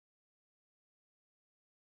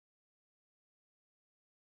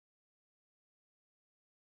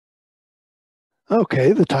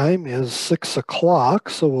Okay, the time is 6 o'clock,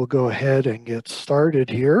 so we'll go ahead and get started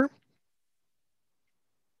here.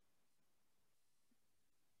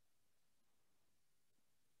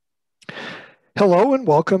 Hello and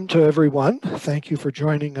welcome to everyone. Thank you for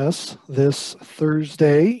joining us this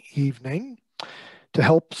Thursday evening. To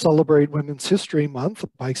help celebrate Women's History Month, the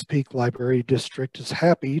Pikes Peak Library District is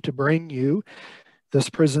happy to bring you this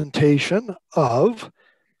presentation of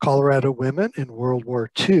Colorado Women in World War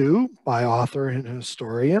II by author and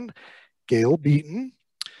historian Gail Beaton.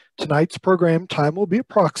 Tonight's program time will be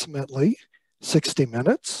approximately 60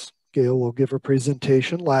 minutes. Gail will give a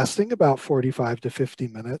presentation lasting about 45 to 50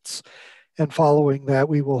 minutes. And following that,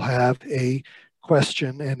 we will have a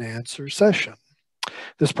question and answer session.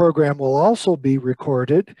 This program will also be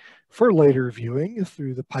recorded for later viewing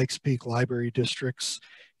through the Pikes Peak Library District's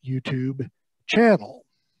YouTube channel.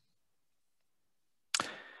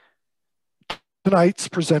 Tonight's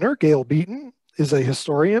presenter, Gail Beaton, is a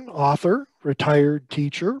historian, author, retired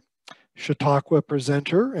teacher, Chautauqua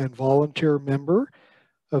presenter, and volunteer member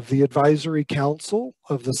of the Advisory Council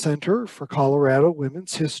of the Center for Colorado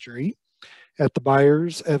Women's History at the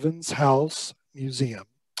Byers-Evans House Museum.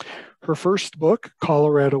 Her first book,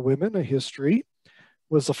 Colorado Women, A History,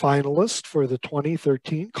 was a finalist for the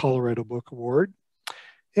 2013 Colorado Book Award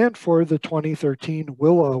and for the 2013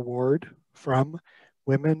 Willa Award from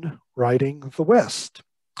Women Writing the West.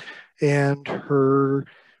 And her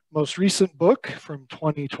most recent book from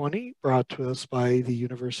 2020, brought to us by the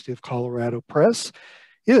University of Colorado Press,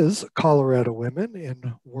 is Colorado Women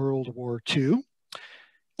in World War II.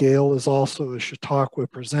 Gail is also a Chautauqua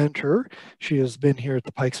presenter. She has been here at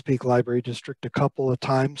the Pikes Peak Library District a couple of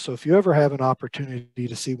times, so if you ever have an opportunity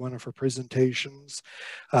to see one of her presentations,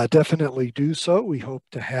 definitely do so. We hope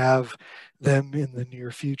to have them in the near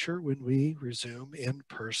future when we resume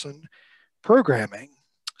in-person programming.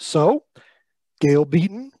 So, Gail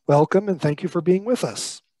Beaton, welcome and thank you for being with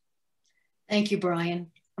us. Thank you, Brian.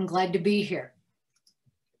 I'm glad to be here.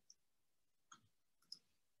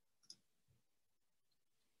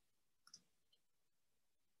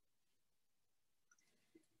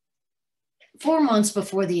 Four months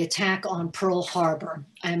before the attack on Pearl Harbor,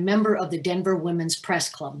 a member of the Denver Women's Press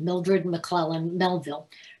Club, Mildred McClellan Melville,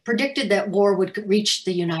 predicted that war would reach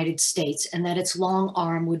the United States and that its long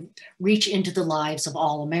arm would reach into the lives of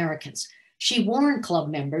all Americans. She warned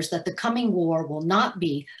club members that the coming war will not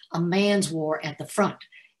be a man's war at the front.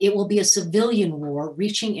 It will be a civilian war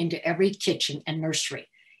reaching into every kitchen and nursery.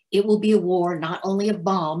 It will be a war not only of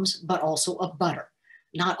bombs, but also of butter,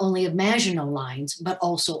 not only of Maginot Lines, but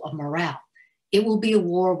also of morale. It will be a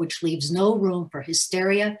war which leaves no room for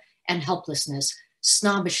hysteria and helplessness,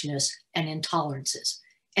 snobbishness and intolerances.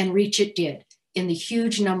 And reach it did, in the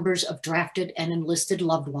huge numbers of drafted and enlisted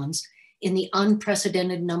loved ones, in the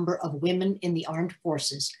unprecedented number of women in the armed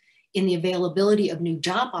forces, in the availability of new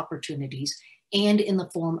job opportunities, and in the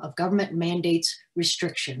form of government mandates,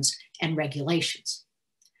 restrictions, and regulations.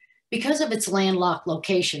 Because of its landlocked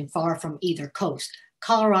location far from either coast,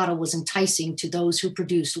 Colorado was enticing to those who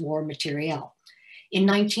produced war materiel. In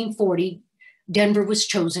 1940, Denver was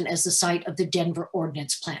chosen as the site of the Denver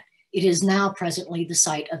Ordnance Plant. It is now presently the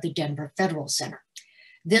site of the Denver Federal Center.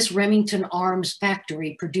 This Remington Arms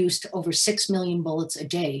factory produced over 6 million bullets a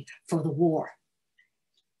day for the war.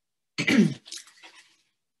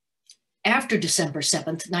 After December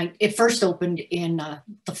 7th, it first opened in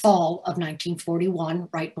the fall of 1941,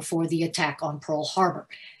 right before the attack on Pearl Harbor.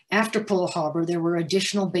 After Pearl Harbor, there were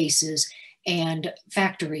additional bases and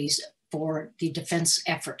factories for the defense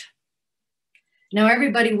effort. Now,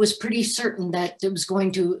 everybody was pretty certain that it was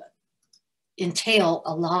going to entail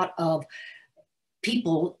a lot of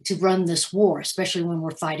people to run this war, especially when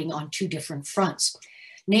we're fighting on two different fronts.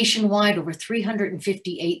 Nationwide, over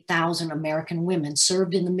 358,000 American women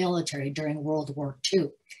served in the military during World War II.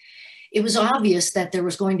 It was obvious that there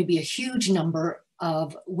was going to be a huge number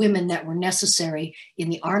of women that were necessary in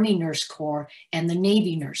the Army Nurse Corps and the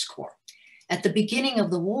Navy Nurse Corps. At the beginning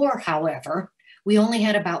of the war, however, we only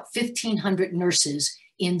had about 1,500 nurses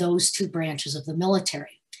in those two branches of the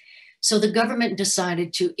military. So the government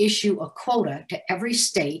decided to issue a quota to every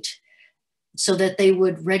state so that they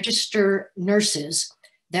would register nurses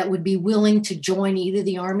that would be willing to join either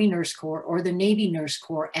the Army Nurse Corps or the Navy Nurse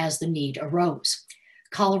Corps as the need arose.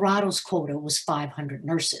 Colorado's quota was 500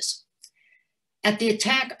 nurses.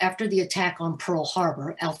 After the attack on Pearl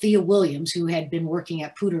Harbor, Althea Williams, who had been working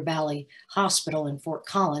at Poudre Valley Hospital in Fort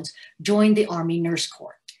Collins, joined the Army Nurse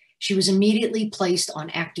Corps. She was immediately placed on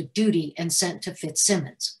active duty and sent to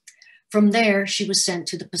Fitzsimmons. From there, she was sent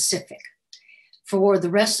to the Pacific. For the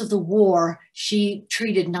rest of the war, she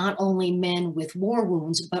treated not only men with war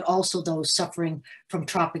wounds, but also those suffering from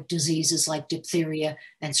tropic diseases like diphtheria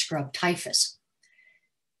and scrub typhus.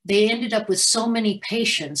 They ended up with so many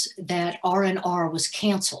patients that R&R was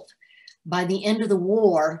canceled. By the end of the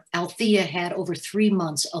war, Althea had over 3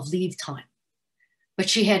 months of leave time, but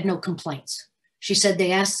she had no complaints. She said,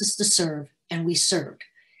 they asked us to serve, and we served.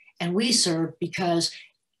 And we served because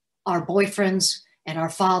our boyfriends and our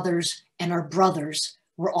fathers and our brothers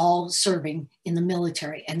were all serving in the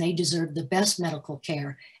military, and they deserved the best medical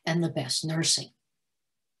care and the best nursing.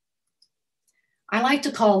 I like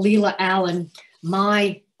to call Leela Allen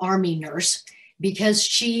my Army nurse because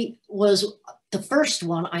she was the first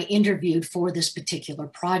one I interviewed for this particular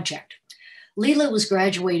project. Leela was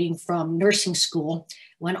graduating from nursing school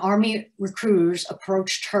when Army recruiters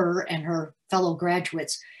approached her and her fellow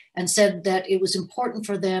graduates and said that it was important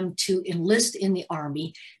for them to enlist in the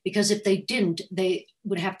Army because if they didn't, they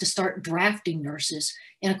would have to start drafting nurses.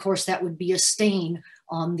 And of course, that would be a stain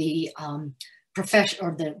on the profession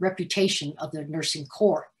or the reputation of the nursing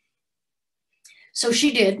corps. So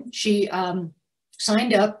she did. She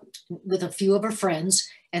signed up with a few of her friends,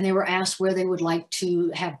 and they were asked where they would like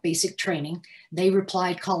to have basic training. They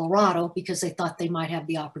replied Colorado because they thought they might have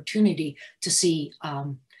the opportunity to see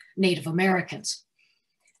Native Americans.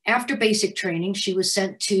 After basic training, she was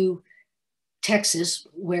sent to Texas,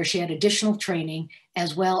 where she had additional training,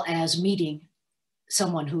 as well as meeting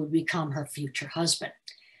someone who would become her future husband.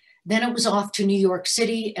 Then it was off to New York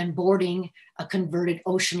City and boarding a converted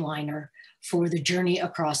ocean liner for the journey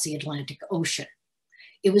across the Atlantic Ocean.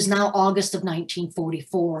 It was now August of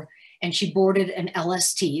 1944, and she boarded an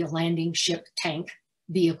LST, a landing ship tank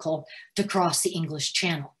vehicle, to cross the English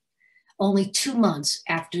Channel. Only 2 months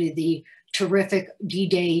after the terrific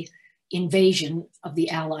D-Day invasion of the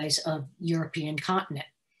Allies of European continent.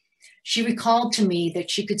 She recalled to me that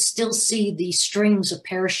she could still see the strings of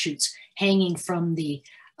parachutes hanging from the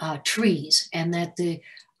trees, and that the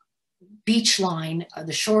beach line,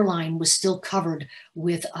 the shoreline, was still covered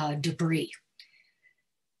with debris.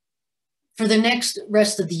 For the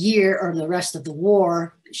rest of the year, or the rest of the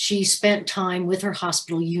war, she spent time with her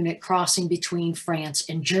hospital unit crossing between France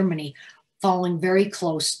and Germany, falling very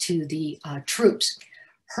close to the troops.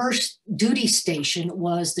 Her duty station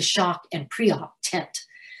was the shock and pre-op tent.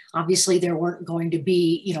 Obviously, there weren't going to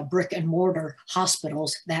be, brick and mortar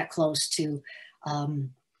hospitals that close to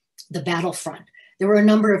the battlefront. There were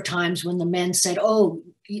a number of times when the men said, "Oh,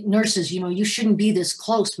 nurses, you shouldn't be this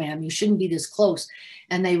close, ma'am. You shouldn't be this close."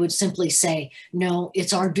 And they would simply say, "No,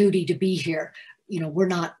 it's our duty to be here. We're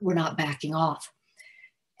not backing off."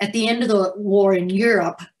 At the end of the war in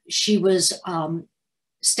Europe, she was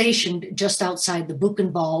stationed just outside the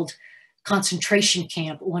Buchenwald concentration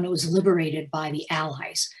camp when it was liberated by the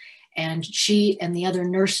Allies. And she and the other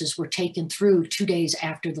nurses were taken through 2 days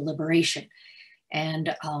after the liberation.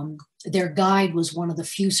 And their guide was one of the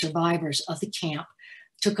few survivors of the camp,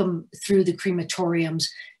 took them through the crematoriums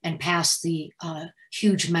and past the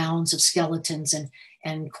huge mounds of skeletons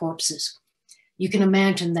and corpses. You can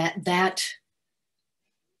imagine that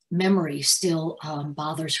memory still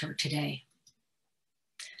bothers her today.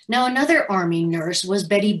 Now, another Army nurse was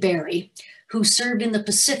Betty Berry, who served in the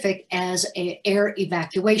Pacific as an air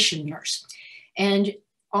evacuation nurse. And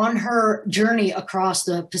on her journey across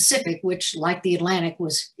the Pacific, which, like the Atlantic,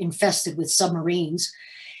 was infested with submarines,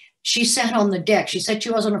 she sat on the deck. She said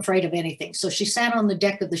she wasn't afraid of anything. So she sat on the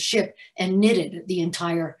deck of the ship and knitted the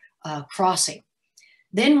entire crossing.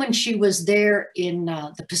 Then when she was there in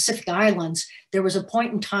the Pacific Islands, there was a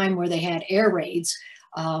point in time where they had air raids,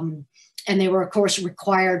 and they were, of course,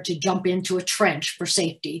 required to jump into a trench for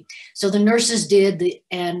safety. So the nurses did,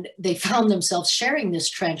 and they found themselves sharing this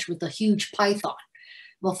trench with a huge python.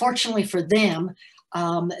 Well, fortunately for them,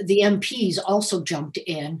 the MPs also jumped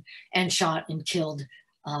in and shot and killed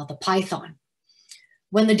the python.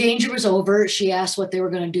 When the danger was over, she asked what they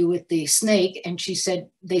were going to do with the snake. And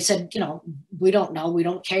they said, we don't know, we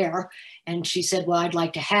don't care. And she said, well, I'd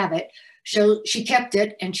like to have it. So she kept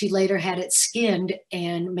it, and she later had it skinned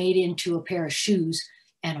and made into a pair of shoes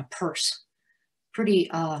and a purse. Pretty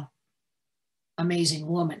amazing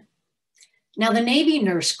woman. Now, the Navy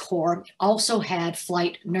Nurse Corps also had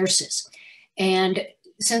flight nurses. And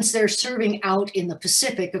since they're serving out in the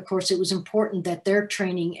Pacific, of course, it was important that their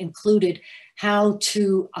training included how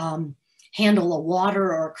to handle a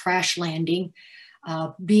water or a crash landing,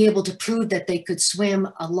 be able to prove that they could swim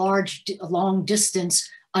a long distance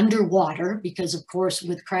underwater, because of course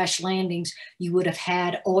with crash landings, you would have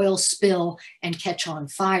had oil spill and catch on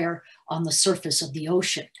fire on the surface of the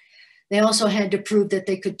ocean. They also had to prove that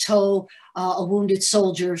they could tow a wounded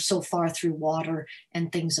soldier so far through water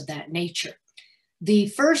and things of that nature. The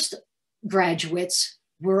first graduates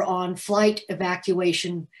were on flight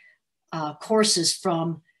evacuation courses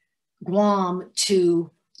from Guam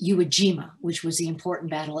to Iwo Jima, which was the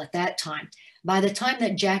important battle at that time. By the time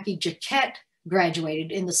that Jackie Jaquette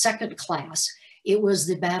graduated in the second class, it was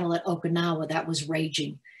the battle at Okinawa that was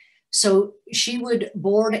raging. So she would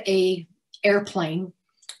board a airplane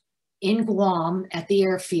in Guam at the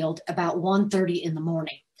airfield about 1:30 in the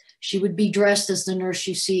morning. She would be dressed as the nurse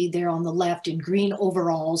you see there on the left in green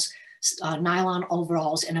overalls, nylon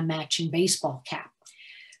overalls, and a matching baseball cap.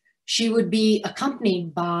 She would be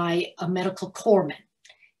accompanied by a medical corpsman.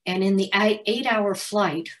 And in the 8-hour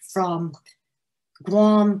flight from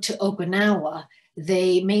Guam to Okinawa,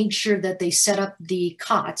 they made sure that they set up the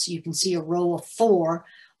cots. You can see a row of 4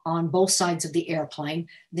 on both sides of the airplane.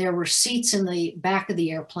 There were seats in the back of the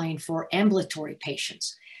airplane for ambulatory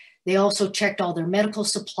patients. They also checked all their medical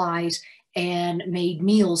supplies and made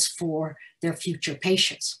meals for their future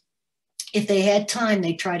patients. If they had time,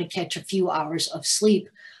 they tried to catch a few hours of sleep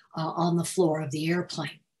on the floor of the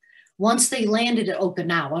airplane. Once they landed at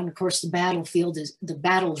Okinawa, and of course the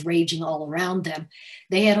battle is raging all around them,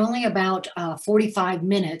 they had only about 45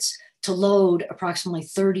 minutes to load approximately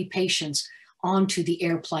 30 patients onto the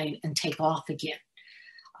airplane and take off again.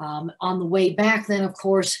 On the way back then, of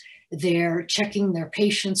course, they're checking their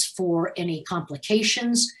patients for any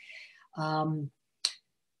complications.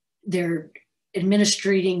 They're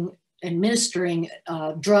administering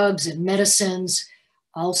drugs and medicines,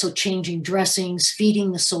 also changing dressings,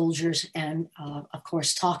 feeding the soldiers, and of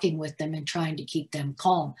course, talking with them and trying to keep them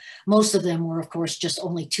calm. Most of them were, of course, just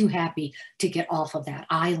only too happy to get off of that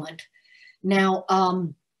island. Now,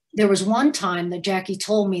 there was one time that Jackie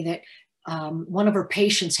told me that one of her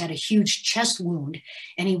patients had a huge chest wound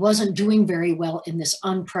and he wasn't doing very well in this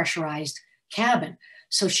unpressurized cabin.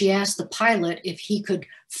 So she asked the pilot if he could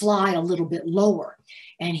fly a little bit lower.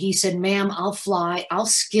 And he said, "Ma'am, I'll fly, I'll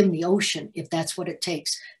skim the ocean if that's what it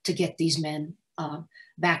takes to get these men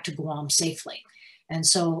back to Guam safely." And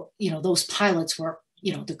so, you know, those pilots were,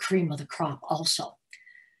 you know, the cream of the crop also.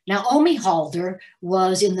 Now, Omi Halder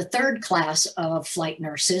was in the 3rd class of flight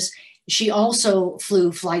nurses. She also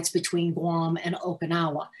flew flights between Guam and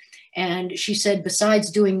Okinawa. And she said,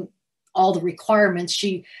 besides doing all the requirements,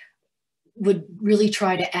 she would really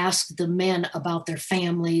try to ask the men about their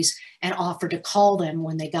families and offer to call them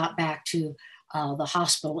when they got back to the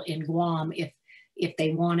hospital in Guam if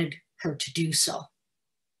they wanted her to do so.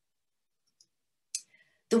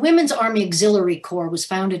 The Women's Army Auxiliary Corps was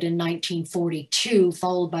founded in 1942,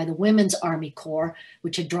 followed by the Women's Army Corps,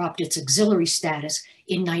 which had dropped its auxiliary status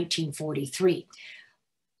in 1943.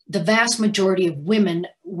 The vast majority of women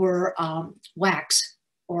were WACs,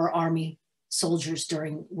 or Army soldiers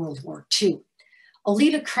during World War II.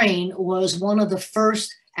 Alita Crane was one of the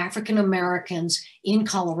first African Americans in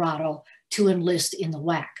Colorado to enlist in the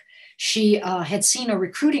WAC. She had seen a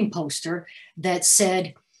recruiting poster that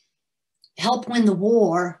said, "Help win the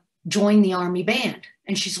war, join the Army band."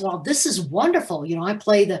 And she said, "Well, this is wonderful. You know, I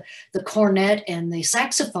play the cornet and the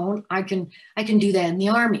saxophone. I can do that in the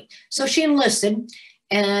Army." So she enlisted,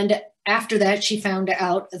 and after that, she found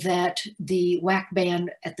out that the WAC band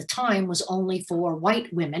at the time was only for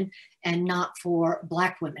white women and not for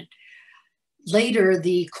Black women. Later,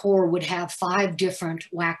 the Corps would have 5 different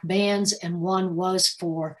WAC bands, and one was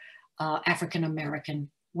for African American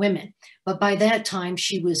women. But by that time,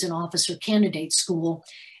 she was in officer candidate school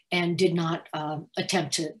and did not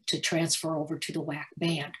attempt to transfer over to the WAC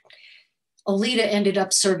band. Olita ended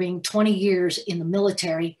up serving 20 years in the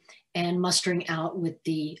military and mustering out with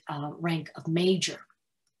the rank of major.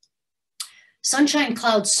 Sunshine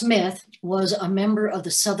Cloud Smith was a member of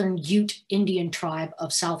the Southern Ute Indian tribe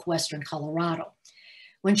of southwestern Colorado.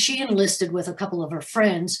 When she enlisted with a couple of her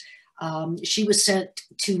friends, she was sent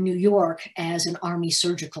to New York as an Army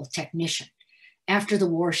surgical technician. After the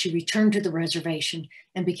war, she returned to the reservation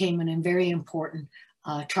and became a very important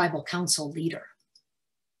tribal council leader.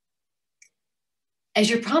 As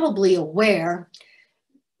you're probably aware,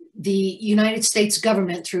 the United States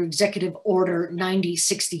government, through Executive Order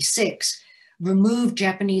 9066, removed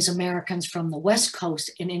Japanese Americans from the West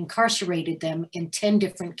Coast and incarcerated them in 10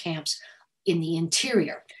 different camps in the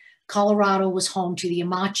interior. Colorado was home to the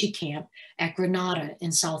Amachi camp at Granada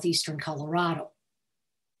in southeastern Colorado.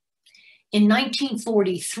 In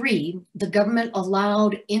 1943, the government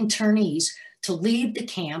allowed internees to leave the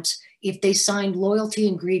camps if they signed loyalty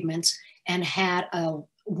agreements and had a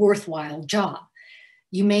worthwhile job.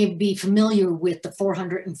 You may be familiar with the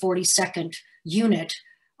 442nd Unit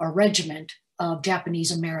or Regiment of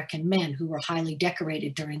Japanese American men who were highly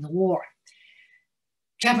decorated during the war.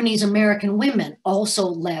 Japanese American women also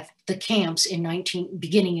left the camps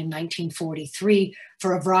beginning in 1943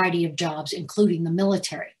 for a variety of jobs, including the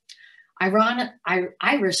military.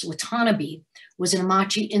 Iris Watanabe was an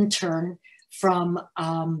Amachi intern from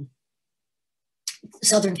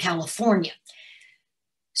Southern California.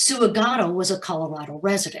 Suagato was a Colorado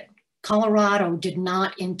resident. Colorado did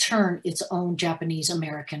not intern its own Japanese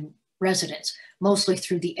American residents, mostly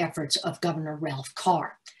through the efforts of Governor Ralph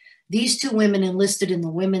Carr. These two women enlisted in the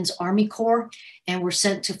Women's Army Corps and were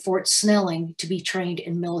sent to Fort Snelling to be trained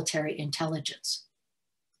in military intelligence.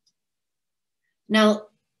 Now,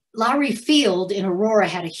 Lowry Field in Aurora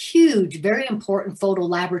had a huge, very important photo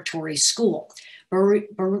laboratory school.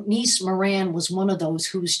 Bernice Moran was one of those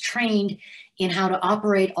who was trained in how to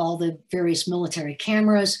operate all the various military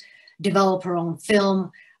cameras, develop her own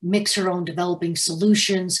film, mix her own developing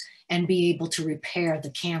solutions, and be able to repair the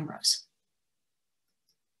cameras.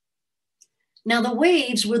 Now, the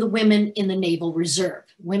Waves were the women in the Naval Reserve,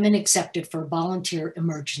 women accepted for volunteer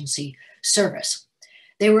emergency service.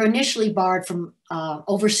 They were initially barred from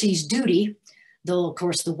overseas duty, though of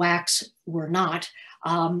course the WACs were not,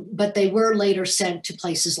 but they were later sent to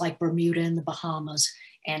places like Bermuda and the Bahamas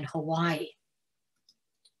and Hawaii.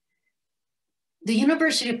 The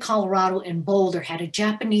University of Colorado in Boulder had a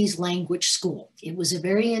Japanese language school. It was a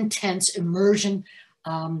very intense immersion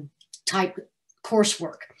type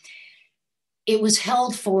coursework. It was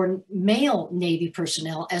held for male Navy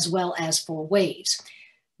personnel as well as for Waves.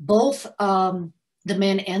 Both the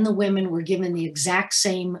men and the women were given the exact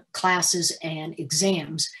same classes and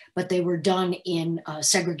exams, but they were done in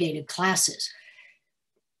segregated classes.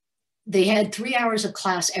 They had 3 hours of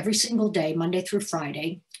class every single day, Monday through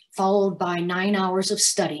Friday, followed by 9 hours of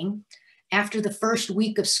studying. After the first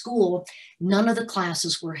week of school, none of the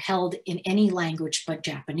classes were held in any language but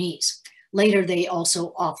Japanese. Later, they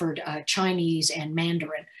also offered Chinese and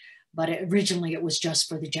Mandarin, but originally it was just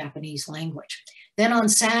for the Japanese language. Then on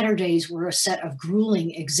Saturdays were a set of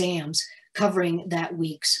grueling exams covering that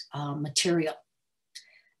week's material.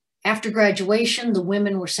 After graduation, the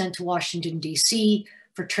women were sent to Washington, D.C.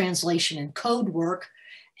 for translation and code work,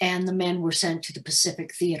 and the men were sent to the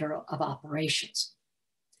Pacific Theater of Operations.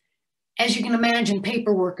 As you can imagine,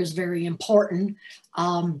 paperwork is very important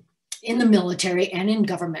in the military and in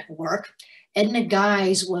government work. Edna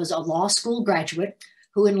Guise was a law school graduate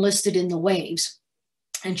who enlisted in the Waves,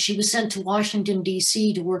 and she was sent to Washington,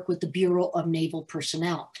 D.C. to work with the Bureau of Naval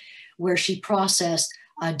Personnel, where she processed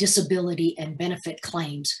disability and benefit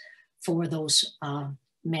claims for those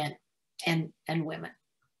men and women.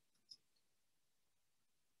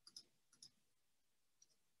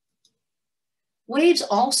 Waves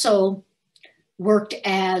also worked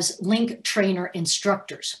as link trainer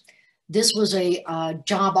instructors. This was a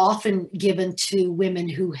job often given to women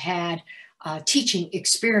who had teaching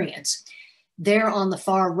experience. There on the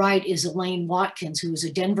far right is Elaine Watkins, who was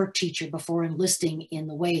a Denver teacher before enlisting in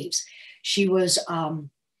the Waves. She was a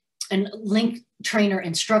link trainer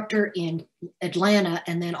instructor in Atlanta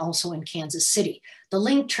and then also in Kansas City. The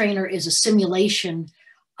link trainer is a simulation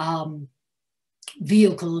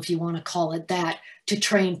vehicle, if you want to call it that, to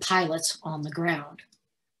train pilots on the ground.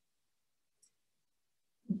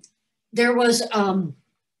 There was a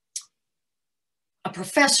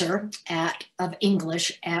professor of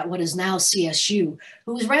English at what is now CSU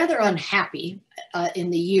who was rather unhappy in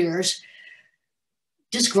the years,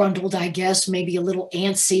 disgruntled, I guess, maybe a little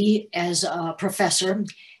antsy as a professor.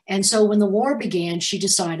 And so when the war began, she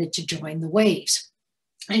decided to join the Waves.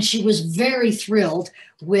 And she was very thrilled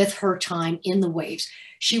with her time in the Waves.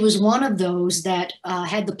 She was one of those that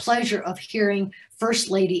had the pleasure of hearing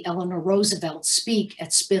First Lady Eleanor Roosevelt speak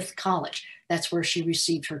at Smith College. That's where she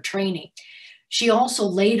received her training. She also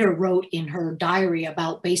later wrote in her diary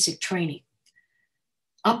about basic training.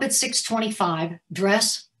 Up at 6:25,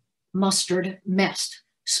 dress, mustered, messed.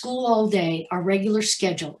 School all day, our regular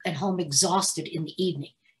schedule, and home exhausted in the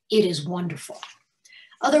evening. It is wonderful.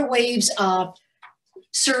 Other Waves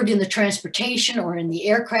served in the transportation or in the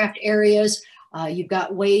aircraft areas. You've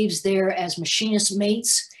got Waves there as machinist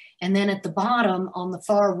mates. And then at the bottom on the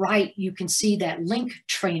far right, you can see that link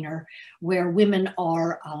trainer where women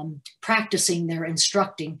are practicing their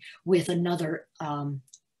instructing with another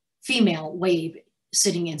female Wave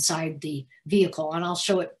sitting inside the vehicle. And I'll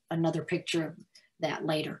show it another picture of that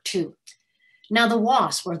later too. Now the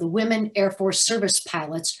WASP, or the Women Air Force Service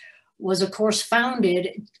Pilots, was of course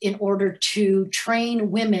founded in order to train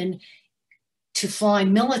women to fly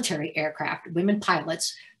military aircraft, women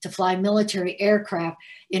pilots to fly military aircraft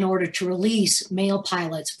in order to release male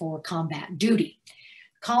pilots for combat duty.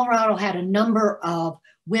 Colorado had a number of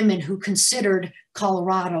women who considered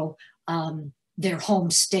Colorado their home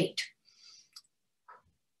state.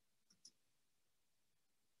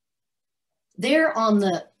 There on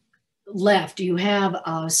the left, you have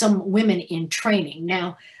some women in training.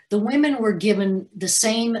 Now, the women were given the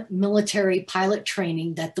same military pilot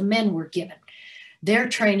training that the men were given. Their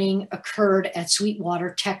training occurred at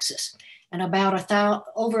Sweetwater, Texas, and about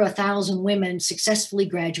over 1,000 women successfully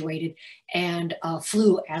graduated and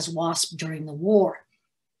flew as WASP during the war.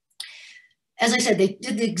 As I said, they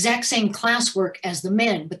did the exact same classwork as the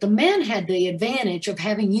men, but the men had the advantage of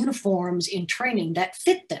having uniforms in training that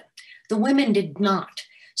fit them. The women did not.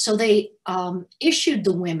 So they issued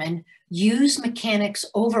the women used mechanics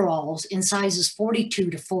overalls in sizes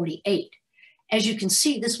 42 to 48. As you can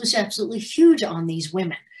see, this was absolutely huge on these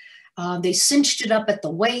women. They cinched it up at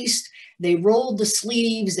the waist, they rolled the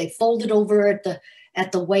sleeves, they folded over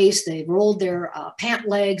at the waist, they rolled their pant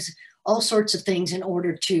legs, all sorts of things in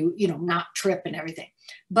order to, not trip and everything.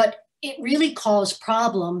 But it really caused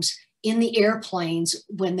problems in the airplanes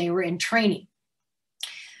when they were in training.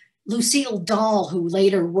 Lucille Dahl, who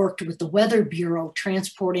later worked with the Weather Bureau,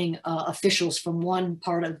 transporting officials from one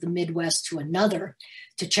part of the Midwest to another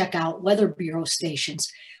to check out Weather Bureau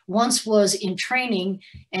stations, once was in training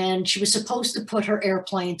and she was supposed to put her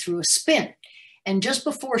airplane through a spin. And just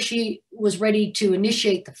before she was ready to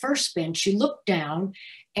initiate the first spin, she looked down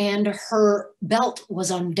and her belt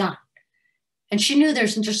was undone. And she knew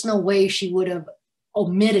there's just no way she would have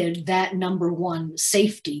omitted that #1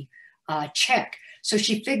 safety check. So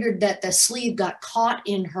she figured that the sleeve got caught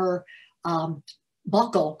in her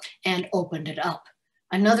buckle and opened it up.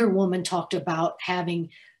 Another woman talked about having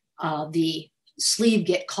the sleeve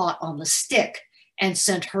get caught on the stick and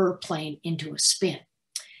sent her plane into a spin.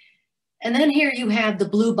 And then here you have the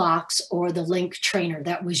blue box or the link trainer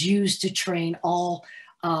that was used to train all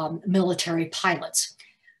military pilots.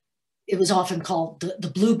 It was often called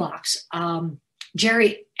the blue box.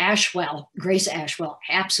 Grace Ashwell,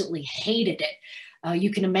 absolutely hated it.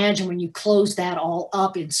 You can imagine when you close that all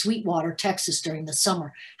up in Sweetwater, Texas during the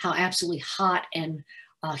summer, how absolutely hot and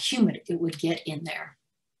humid it would get in there.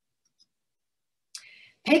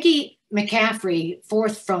 Peggy McCaffrey,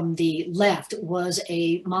 fourth from the left, was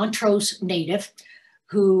a Montrose native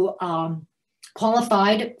who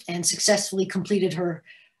qualified and successfully completed her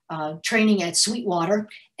training at Sweetwater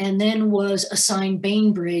and then was assigned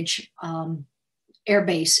Bainbridge Air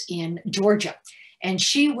Base in Georgia. And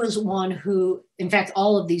she was one who, in fact,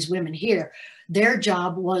 all of these women here, their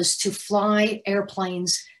job was to fly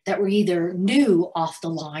airplanes that were either new off the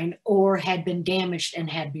line or had been damaged and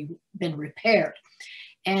had been repaired.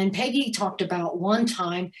 And Peggy talked about one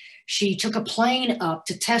time she took a plane up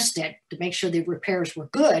to test it to make sure the repairs were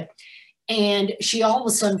good. And she all of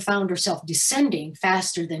a sudden found herself descending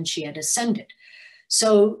faster than she had ascended.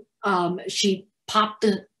 So she popped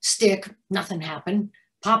the stick, nothing happened.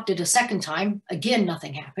 Popped it a second time, again,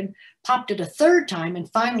 nothing happened. Popped it a third time and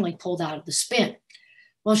finally pulled out of the spin.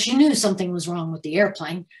 Well, she knew something was wrong with the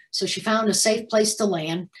airplane. So she found a safe place to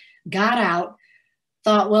land, got out,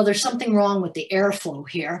 thought, well, there's something wrong with the airflow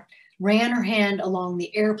here, ran her hand along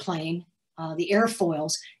the airplane, the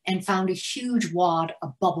airfoils, and found a huge wad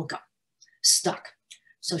of bubble gum stuck.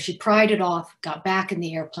 So she pried it off, got back in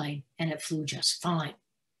the airplane, and it flew just fine.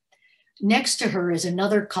 Next to her is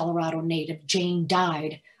another Colorado native, Jane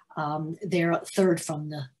Dyed, there third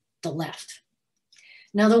from the left.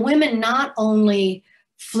 Now the women not only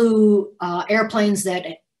flew airplanes that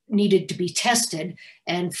needed to be tested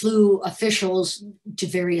and flew officials to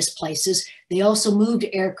various places, they also moved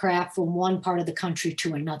aircraft from one part of the country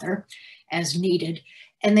to another as needed.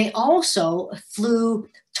 And they also flew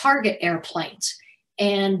target airplanes.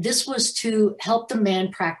 And this was to help the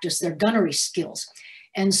men practice their gunnery skills.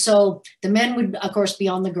 And so the men would, of course, be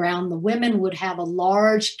on the ground. The women would have a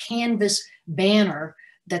large canvas banner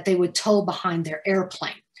that they would tow behind their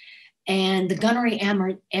airplane. And the gunnery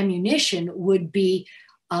ammunition would be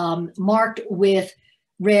marked with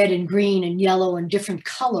red and green and yellow and different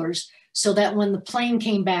colors so that when the plane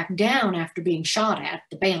came back down after being shot at,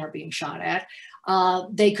 the banner being shot at,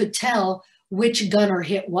 they could tell which gunner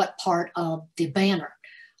hit what part of the banner.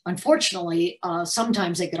 Unfortunately,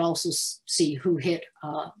 sometimes they could also see who hit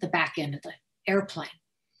the back end of the airplane.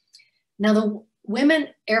 Now, the women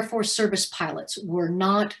Air Force service pilots were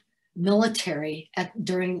not military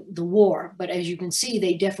during the war, but as you can see,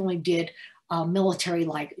 they definitely did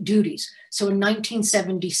military-like duties. So in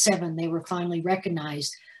 1977, they were finally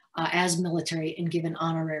recognized as military and given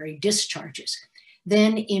honorary discharges.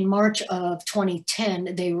 Then in March of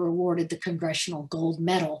 2010, they were awarded the Congressional Gold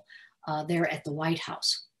Medal there at the White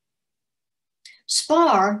House.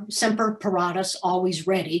 SPAR, Semper Paratus, always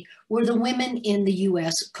ready, were the women in the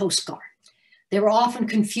US Coast Guard. They were often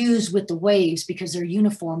confused with the WWIIs because their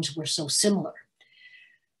uniforms were so similar.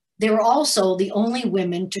 They were also the only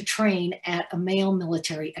women to train at a male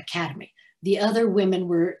military academy. The other women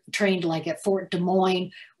were trained like at Fort Des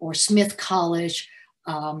Moines or Smith College,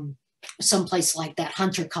 someplace like that,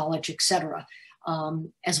 Hunter College, etc.,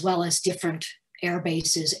 as well as different air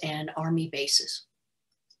bases and Army bases.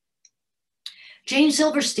 Jane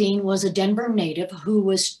Silverstein was a Denver native who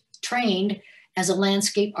was trained as a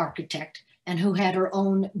landscape architect and who had her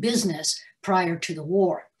own business prior to the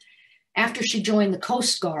war. After she joined the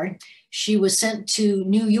Coast Guard, she was sent to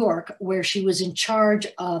New York, where she was in charge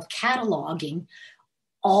of cataloging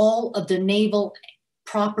all of the naval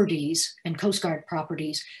properties and Coast Guard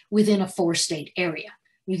properties within a 4-state area.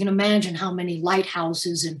 You can imagine how many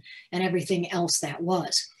lighthouses and everything else that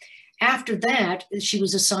was. After that, she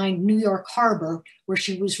was assigned New York Harbor, where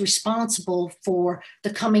she was responsible for the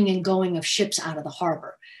coming and going of ships out of the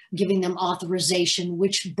harbor, giving them authorization,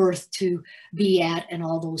 which berth to be at, and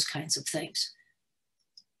all those kinds of things.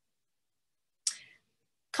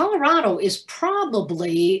 Colorado is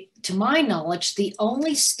probably, to my knowledge, the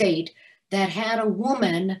only state that had a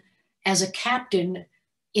woman as a captain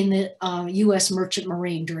in the US Merchant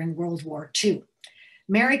Marine during World War II.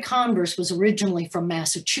 Mary Converse was originally from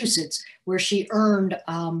Massachusetts, where she earned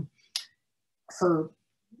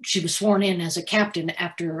she was sworn in as a captain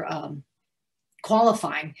after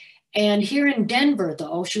qualifying. And here in Denver,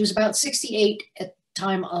 though, she was about 68 at the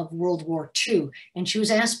time of World War II. And she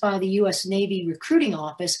was asked by the US Navy Recruiting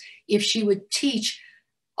Office if she would teach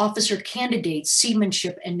officer candidates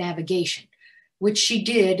seamanship and navigation, which she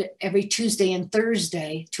did every Tuesday and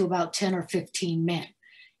Thursday to about 10 or 15 men.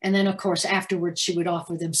 And then, of course, afterwards, she would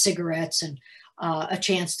offer them cigarettes and a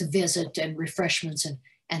chance to visit and refreshments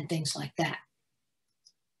and things like that.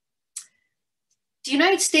 The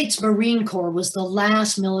United States Marine Corps was the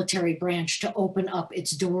last military branch to open up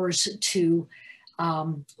its doors to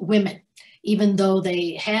women, even though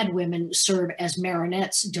they had women serve as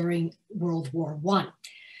marinettes during World War I.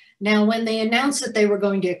 Now, when they announced that they were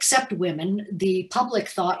going to accept women, the public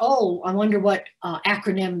thought, oh, I wonder what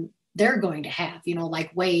acronym they're going to have, you know,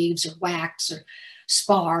 like WAVES or WACS or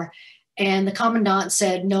SPAR. And the commandant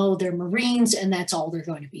said, no, they're Marines, and that's all they're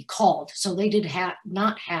going to be called. So they did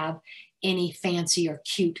not have any fancy or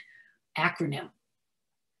cute acronym.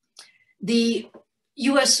 The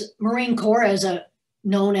U.S. Marine Corps,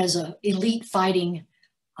 known as an elite fighting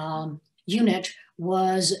unit,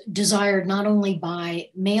 was desired not only by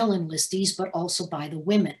male enlistees, but also by the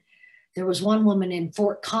women. There was one woman in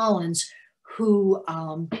Fort Collins who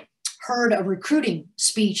heard a recruiting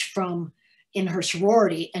speech in her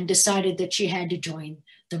sorority and decided that she had to join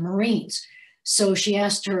the Marines. So she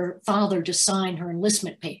asked her father to sign her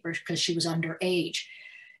enlistment papers because she was underage.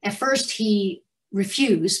 At first he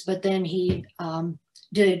refused, but then he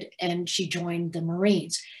did, and she joined the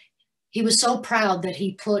Marines. He was so proud that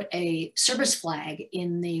he put a service flag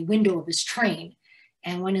in the window of his train.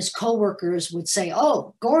 And when his coworkers would say,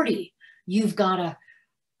 oh, Gordy, you've got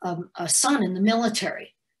a son in the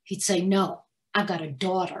military, he'd say, no, I've got a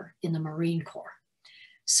daughter in the Marine Corps.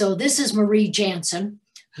 So this is Marie Jansen,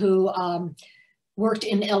 who worked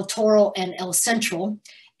in El Toro and El Central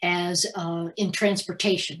as in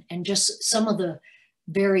transportation, and just some of the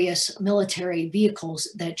various military vehicles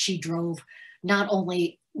that she drove, not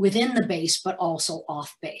only within the base, but also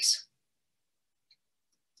off base.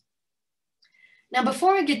 Now,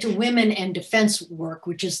 before I get to women and defense work,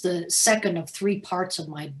 which is the second of 3 parts of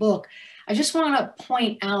my book, I just want to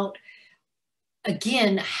point out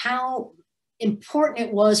again how important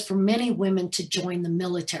it was for many women to join the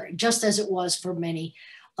military, just as it was for many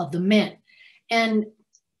of the men. And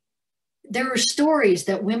there are stories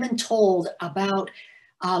that women told about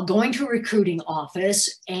going to a recruiting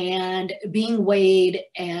office and being weighed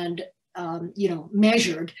and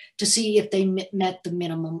measured to see if they met the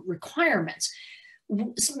minimum requirements.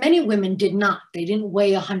 Many women did not. They didn't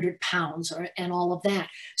weigh 100 pounds and all of that.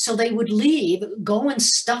 So they would leave, go and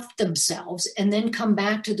stuff themselves, and then come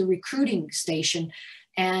back to the recruiting station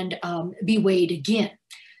and be weighed again.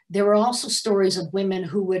 There were also stories of women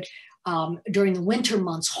who would, during the winter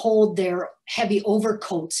months, hold their heavy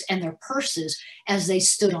overcoats and their purses as they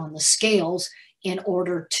stood on the scales in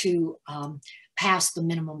order to pass the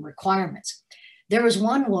minimum requirements. There was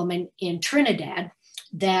one woman in Trinidad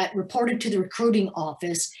that reported to the recruiting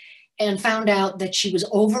office and found out that she was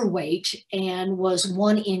overweight and was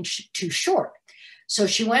 1 inch too short. So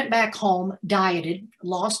she went back home, dieted,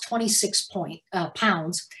 lost 26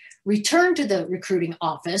 pounds, returned to the recruiting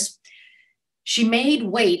office, She made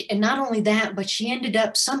weight, and not only that, but she ended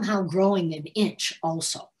up somehow growing an inch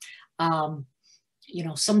also. You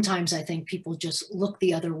know, sometimes I think people just look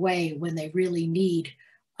the other way when they really need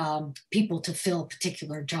people to fill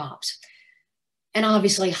particular jobs. And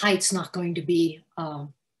obviously height's not going to be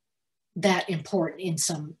that important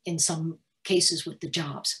in some cases with the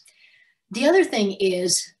jobs. The other thing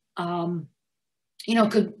is, you know,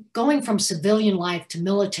 going from civilian life to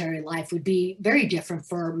military life would be very different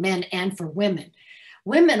for men and for women.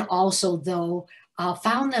 Women also, though,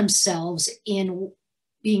 found themselves in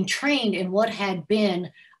being trained in what had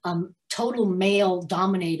been total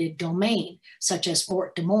male-dominated domain, such as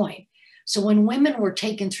Fort Des Moines. So when women were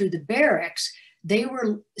taken through the barracks, they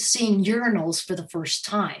were seeing urinals for the first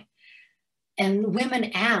time. And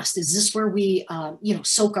women asked, is this where we, you know,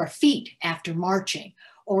 soak our feet after marching?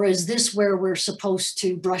 Or is this where we're supposed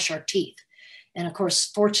to brush our teeth? And of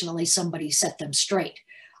course, fortunately, somebody set them straight.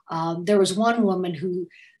 There was one woman who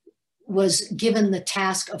was given the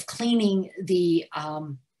task of cleaning the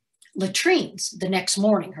latrines the next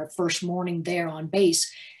morning, her first morning there on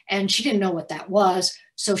base. And she didn't know what that was.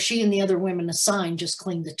 So she and the other women assigned just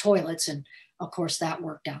cleaned the toilets. And of course, that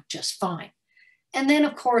worked out just fine. And then,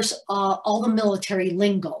 of course, all the military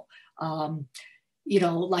lingo, you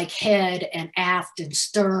know, like head and aft and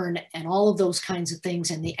stern and all of those kinds of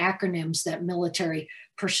things, and the acronyms that military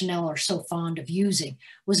personnel are so fond of using,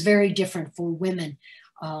 was very different for women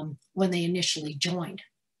when they initially joined.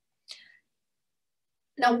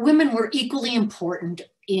 Now, women were equally important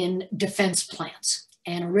in defense plants,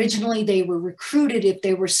 and originally they were recruited if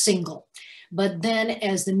they were single. But then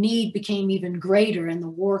as the need became even greater and the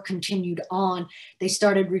war continued on, they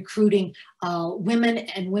started recruiting women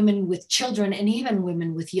and women with children and even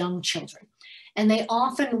women with young children. And they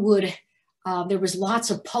often would, there was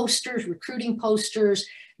lots of posters, recruiting posters.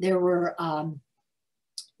 There were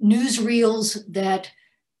newsreels that,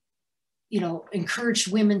 you know,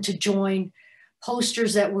 encouraged women to join,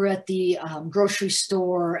 posters that were at the grocery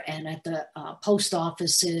store and at the post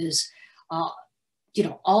offices, you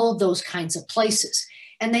know, all of those kinds of places.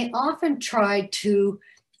 And they often tried to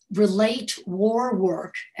relate war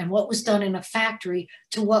work and what was done in a factory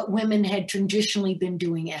to what women had traditionally been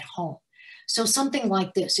doing at home. So something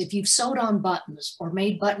like this, if you've sewed on buttons or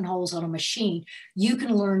made buttonholes on a machine, you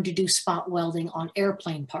can learn to do spot welding on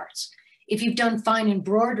airplane parts. If you've done fine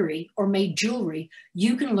embroidery or made jewelry,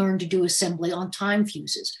 you can learn to do assembly on time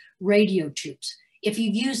fuses, radio tubes. If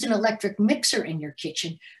you've used an electric mixer in your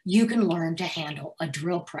kitchen, you can learn to handle a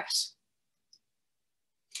drill press.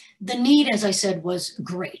 The need, as I said, was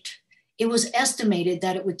great. It was estimated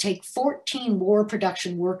that it would take 14 war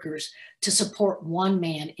production workers to support one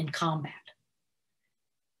man in combat.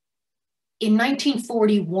 In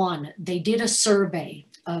 1941, they did a survey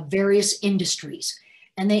of various industries,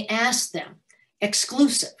 and they asked them,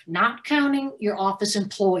 exclusive, not counting your office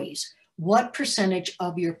employees, what percentage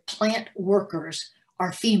of your plant workers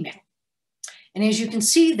are female? And as you can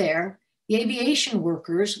see there, the aviation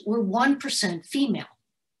workers were 1% female.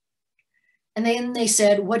 And then they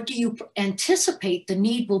said, what do you anticipate the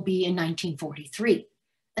need will be in 1943?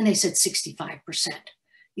 And they said 65%.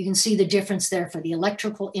 You can see the difference there for the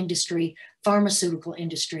electrical industry, pharmaceutical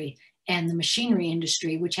industry, and the machinery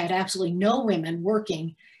industry, which had absolutely no women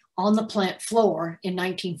working on the plant floor in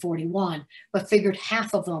 1941, but figured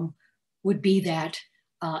half of them would be that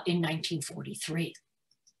in 1943.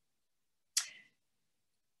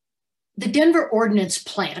 The Denver Ordnance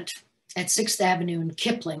Plant at 6th Avenue in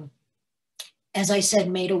Kipling, as I said,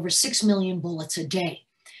 made over 6 million bullets a day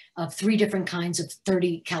of 3 different kinds of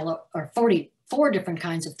 44 different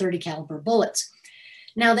kinds of 30 caliber bullets.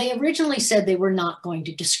 Now, they originally said they were not going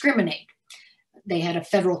to discriminate. They had a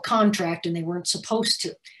federal contract and they weren't supposed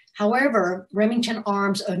to. However, Remington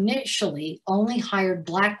Arms initially only hired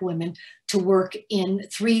Black women to work in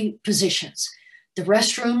 3 positions: the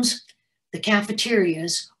restrooms, the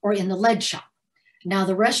cafeterias, or in the lead shop. Now,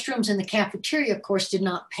 the restrooms and the cafeteria, of course, did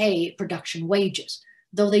not pay production wages,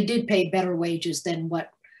 though they did pay better wages than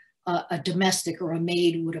what a domestic or a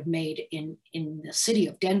maid would have made in the city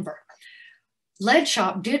of Denver. Lead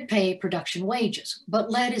shop did pay production wages,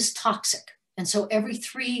 but lead is toxic. And so every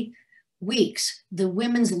 3 weeks, the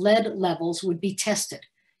women's lead levels would be tested.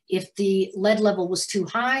 If the lead level was too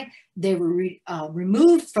high, they were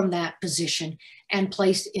removed from that position and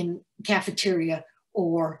placed in cafeteria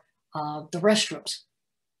or the restrooms.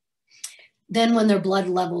 Then when their blood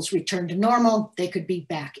levels returned to normal, they could be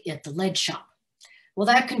back at the lead shop. Well,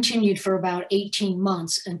 that continued for about 18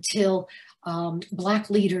 months until Black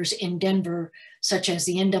leaders in Denver, such as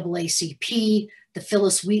the NAACP, the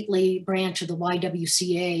Phyllis Wheatley branch of the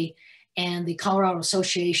YWCA, and the Colorado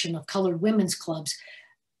Association of Colored Women's Clubs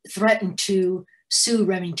threatened to sue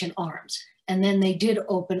Remington Arms. And then they did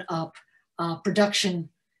open up production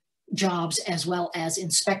jobs as well as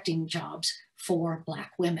inspecting jobs for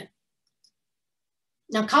Black women.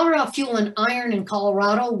 Now, Colorado Fuel and Iron in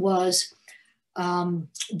Colorado was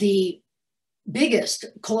the biggest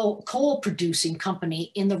coal producing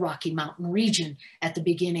company in the Rocky Mountain region at the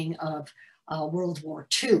beginning of World War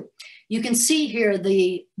II. You can see here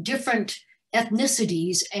the different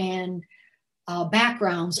ethnicities and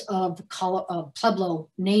backgrounds of Pueblo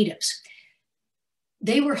natives.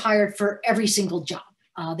 They were hired for every single job.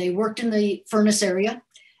 They worked in the furnace area.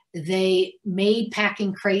 They made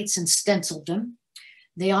packing crates and stenciled them.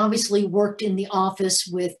 They obviously worked in the office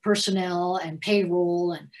with personnel and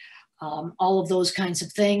payroll and all of those kinds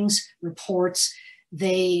of things, reports.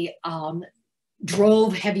 They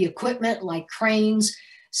drove heavy equipment like cranes,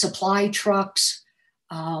 supply trucks.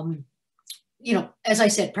 You know, as I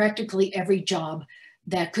said, practically every job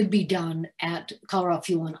that could be done at Colorado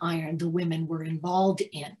Fuel and Iron, the women were involved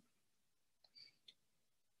in.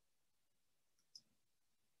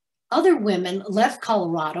 Other women left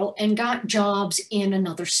Colorado and got jobs in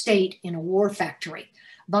another state in a war factory.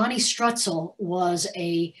 Bonnie Strutzel was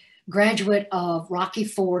a graduate of Rocky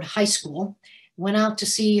Ford High School, went out to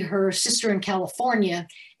see her sister in California,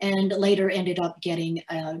 and later ended up getting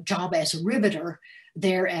a job as a riveter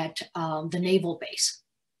there at the naval base.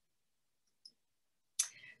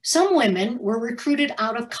 Some women were recruited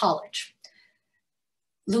out of college.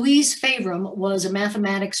 Louise Favrum was a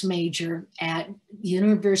mathematics major at the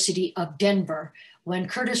University of Denver when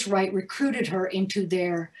Curtis Wright recruited her into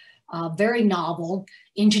their very novel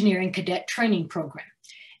engineering cadet training program.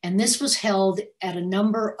 And this was held at a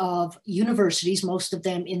number of universities, most of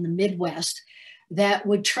them in the Midwest, that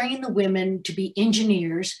would train the women to be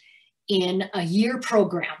engineers in a year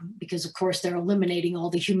program, because of course they're eliminating all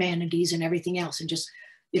the humanities and everything else and just,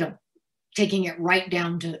 you know, taking it right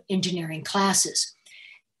down to engineering classes.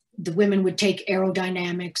 The women would take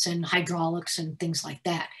aerodynamics and hydraulics and things like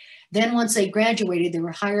that. Then once they graduated, they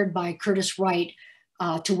were hired by Curtis Wright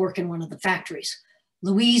to work in one of the factories.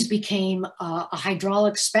 Louise became a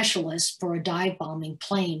hydraulic specialist for a dive bombing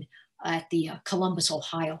plane at the Columbus,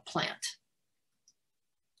 Ohio plant.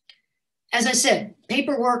 As I said,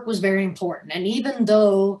 paperwork was very important. And even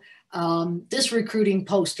though this recruiting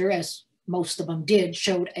poster, as most of them did,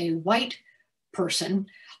 showed a white person,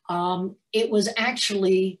 it was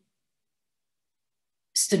actually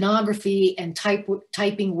stenography and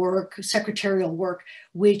typing work, secretarial work,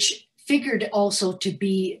 which figured also to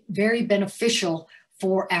be very beneficial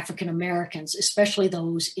for African Americans, especially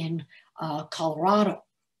those in Colorado.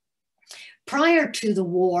 Prior to the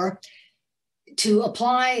war, to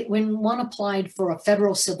apply, when one applied for a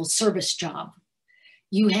federal civil service job,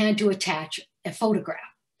 you had to attach a photograph.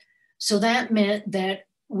 So that meant that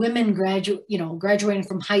women graduating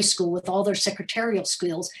from high school with all their secretarial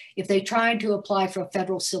skills, if they tried to apply for a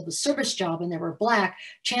federal civil service job and they were Black,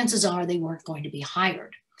 chances are they weren't going to be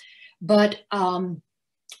hired. But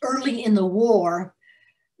early in the war,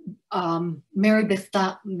 Mary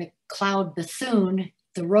McLeod Bethune,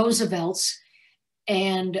 the Roosevelts,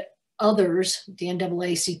 and others, the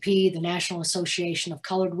NAACP, the National Association of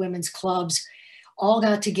Colored Women's Clubs, all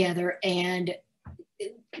got together and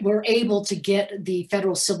were able to get the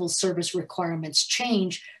federal civil service requirements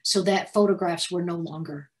changed so that photographs were no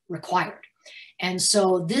longer required. And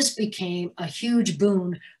so this became a huge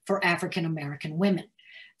boon for African American women.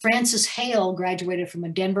 Frances Hale graduated from a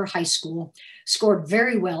Denver high school, scored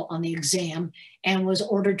very well on the exam, and was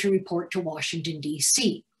ordered to report to Washington,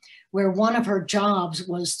 D.C., where one of her jobs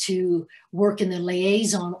was to work in the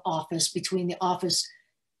liaison office between the Office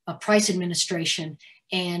of Price Administration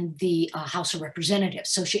and the House of Representatives.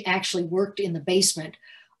 So she actually worked in the basement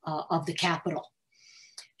of the Capitol.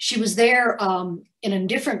 She was there in a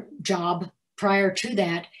different job prior to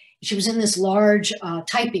that. She was in this large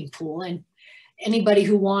typing pool, and anybody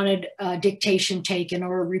who wanted dictation taken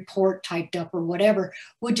or a report typed up or whatever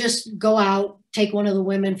would just go out, take one of the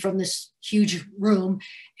women from this huge room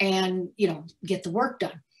and, you know, get the work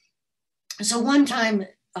done. So one time,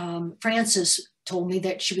 Frances told me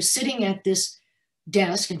that she was sitting at this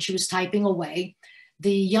desk and she was typing away.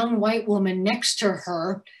 The young white woman next to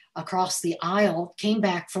her across the aisle came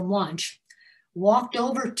back from lunch, walked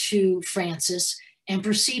over to Frances and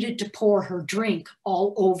proceeded to pour her drink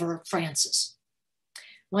all over Frances.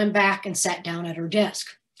 Went back and sat down at her desk.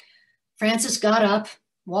 Frances got up,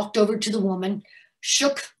 walked over to the woman,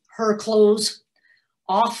 shook her clothes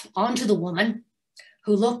off onto the woman,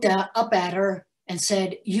 who looked up at her and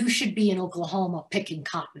said, "You should be in Oklahoma picking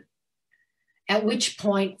cotton." at which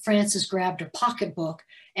point Frances grabbed her pocketbook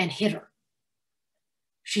and hit her.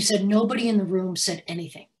 She said nobody in the room said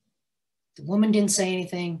anything. The woman didn't say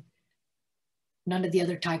anything. None of the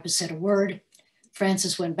other typists said a word.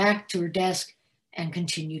 Frances went back to her desk and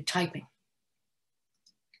continued typing.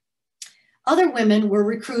 Other women were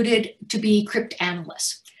recruited to be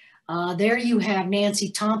cryptanalysts. There you have Nancy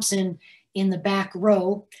Thompson in the back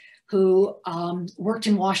row, who worked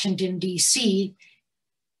in Washington, D.C.,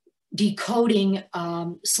 decoding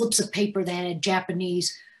slips of paper that had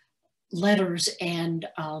Japanese letters and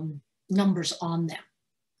numbers on them.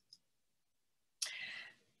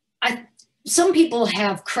 Some people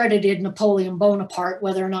have credited Napoleon Bonaparte,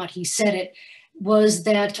 whether or not he said it, was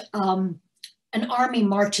that an army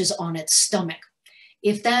marches on its stomach.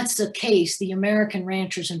 If that's the case, the American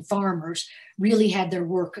ranchers and farmers really had their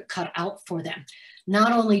work cut out for them.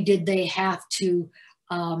 Not only did they have to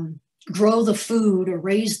grow the food or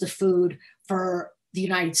raise the food for the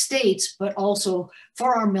United States, but also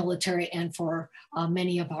for our military and for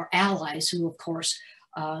many of our allies who, of course,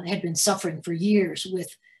 had been suffering for years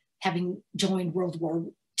with having joined World War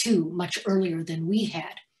II much earlier than we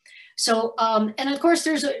had. So, and of course,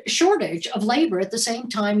 there's a shortage of labor. At the same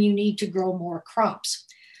time, you need to grow more crops.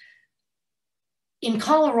 In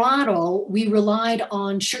Colorado, we relied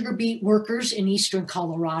on sugar beet workers in eastern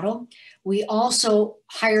Colorado. We also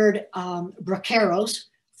hired braqueros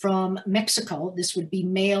from Mexico. This would be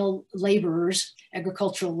male laborers,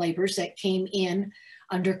 agricultural laborers that came in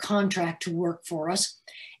under contract to work for us.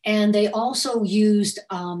 And they also used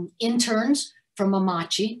interns from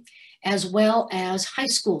Amachi, as well as high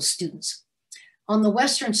school students. On the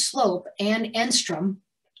Western Slope, Ann Enstrom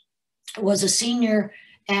was a senior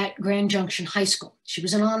at Grand Junction High School. She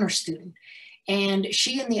was an honor student. And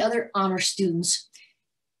she and the other honor students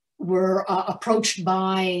were approached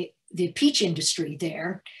by the peach industry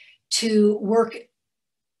there to work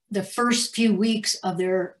the first few weeks of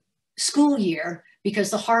their school year because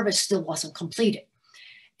the harvest still wasn't completed.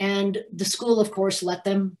 And the school, of course, let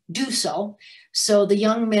them do so. So the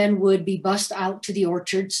young men would be bussed out to the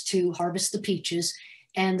orchards to harvest the peaches,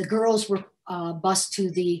 and the girls were bussed to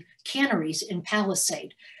the canneries in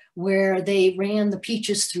Palisade, where they ran the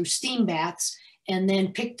peaches through steam baths and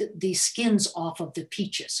then picked the skins off of the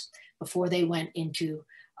peaches before they went into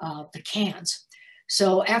the cans.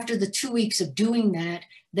 So after the 2 weeks of doing that,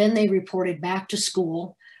 then they reported back to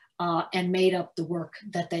school and made up the work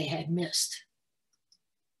that they had missed.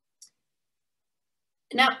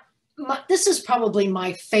 Now, this is probably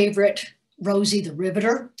my favorite Rosie the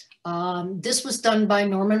Riveter. This was done by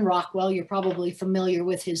Norman Rockwell. You're probably familiar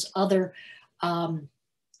with his other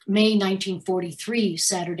May 1943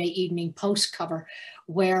 Saturday Evening Post cover,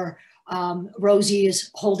 where Rosie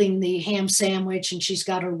is holding the ham sandwich and she's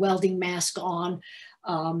got her welding mask on,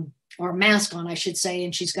 or mask on, I should say,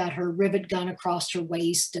 and she's got her rivet gun across her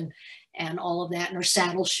waist and all of that, and her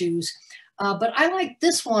saddle shoes. But I like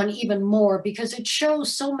this one even more because it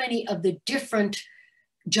shows so many of the different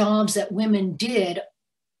jobs that women did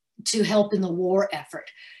to help in the war effort.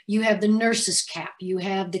 You have the nurse's cap, you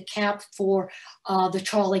have the cap for the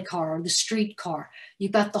trolley car or the street car.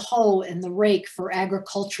 You've got the hoe and the rake for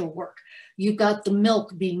agricultural work. You've got the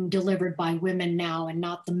milk being delivered by women now and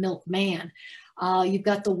not the milkman. You've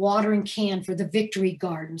got the watering can for the victory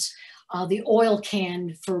gardens, the oil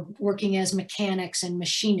can for working as mechanics and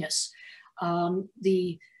machinists.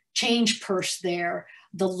 The change purse there,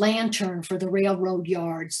 the lantern for the railroad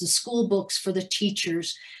yards, the school books for the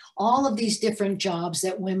teachers, all of these different jobs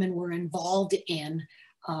that women were involved in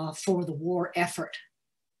for the war effort.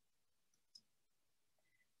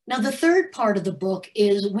 Now, the third part of the book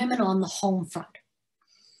is women on the home front.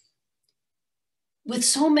 With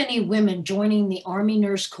so many women joining the Army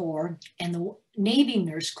Nurse Corps and the Navy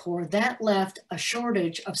Nurse Corps, that left a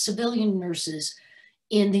shortage of civilian nurses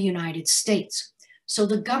in the United States. So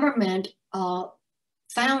the government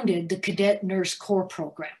founded the Cadet Nurse Corps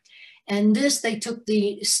program. And this, they took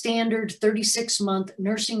the standard 36-month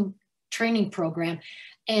nursing training program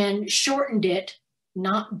and shortened it,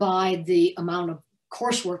 not by the amount of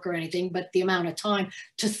coursework or anything, but the amount of time,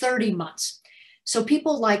 to 30 months. So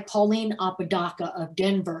people like Pauline Apodaca of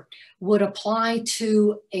Denver would apply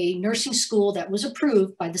to a nursing school that was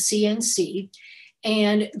approved by the CNC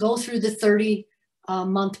and go through the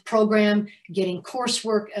 30-month program, getting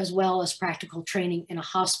coursework as well as practical training in a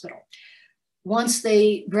hospital. Once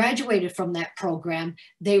they graduated from that program,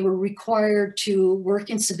 they were required to work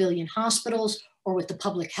in civilian hospitals or with the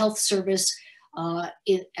Public Health Service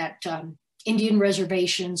at Indian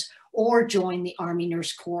reservations, or join the Army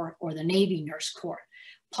Nurse Corps or the Navy Nurse Corps.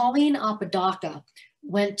 Pauline Apodaca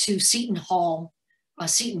went to Seton Hall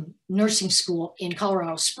Seton Nursing School in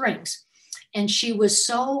Colorado Springs. And she was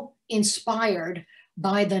so inspired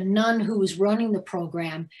by the nun who was running the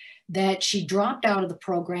program that she dropped out of the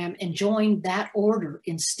program and joined that order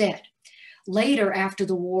instead. Later, after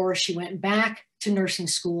the war, she went back to nursing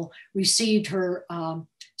school, received her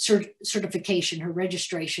certification, her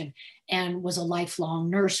registration, and was a lifelong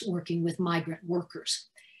nurse working with migrant workers.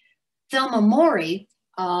 Thelma Maury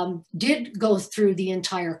did go through the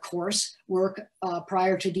entire course work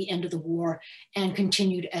prior to the end of the war and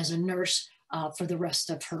continued as a nurse for the rest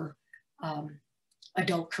of her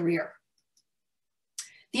adult career.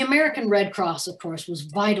 The American Red Cross, of course, was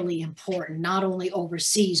vitally important, not only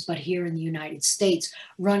overseas, but here in the United States,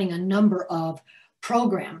 running a number of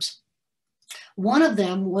programs. One of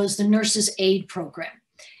them was the Nurses Aid Program.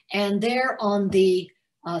 And there on the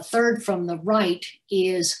third from the right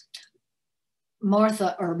is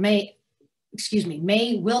May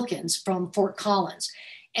Wilkins from Fort Collins.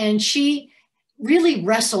 And she really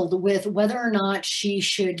wrestled with whether or not she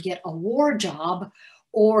should get a war job,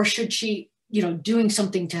 or should she, doing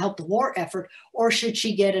something to help the war effort, or should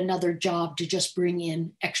she get another job to just bring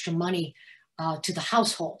in extra money to the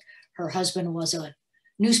household. Her husband was a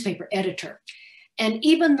newspaper editor. And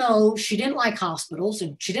even though she didn't like hospitals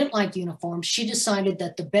and she didn't like uniforms, she decided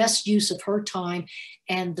that the best use of her time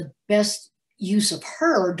and the best use of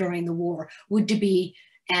her during the war would to be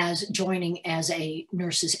as joining as a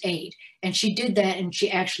nurse's aide. And she did that, and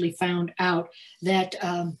she actually found out that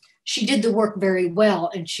she did the work very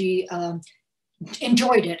well, and she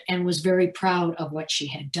enjoyed it and was very proud of what she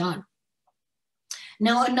had done.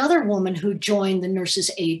 Now, another woman who joined the Nurses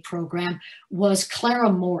Aid Program was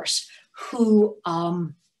Clara Morse, who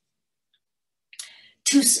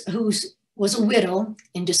was a widow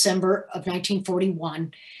in December of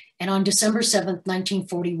 1941. And on December 7th,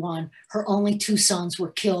 1941, her only two sons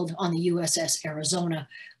were killed on the USS Arizona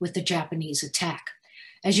with the Japanese attack.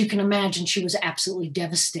 As you can imagine, she was absolutely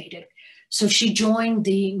devastated. So she joined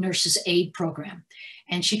the Nurses Aid Program,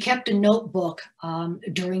 and she kept a notebook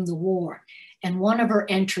during the war. And one of her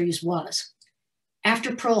entries was,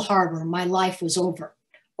 "After Pearl Harbor, my life was over,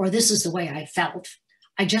 or this is the way I felt.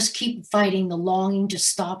 I just keep fighting the longing to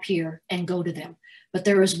stop here and go to them. But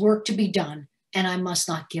there is work to be done, and I must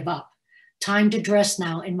not give up. Time to dress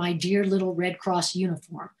now in my dear little Red Cross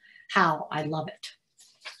uniform. How I love it."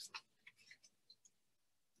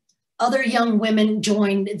 Other young women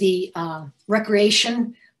joined the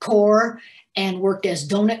Recreation Corps and worked as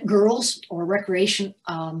donut girls or recreation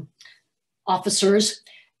officers.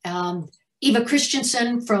 Eva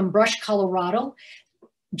Christensen from Brush, Colorado,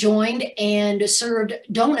 joined and served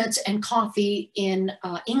donuts and coffee in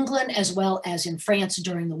England as well as in France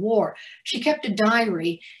during the war. She kept a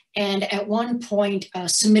diary, and at one point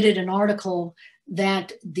submitted an article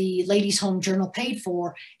that the Ladies' Home Journal paid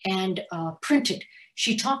for and printed.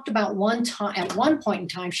 She talked about at one point in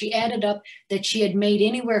time, she added up that she had made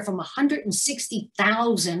anywhere from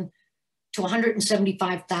 160,000 to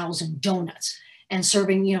 175,000 donuts, and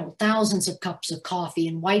serving, thousands of cups of coffee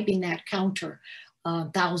and wiping that counter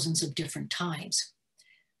thousands of different times.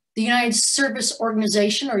 The United Service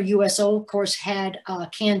Organization, or USO, of course, had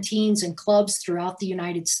canteens and clubs throughout the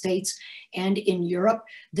United States and in Europe.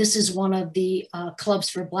 This is one of the clubs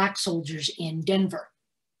for Black soldiers in Denver.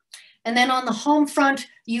 And then on the home front,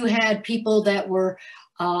 you had people that were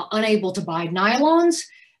unable to buy nylons,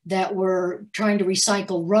 that were trying to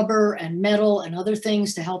recycle rubber and metal and other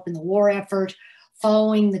things to help in the war effort,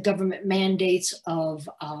 following the government mandates of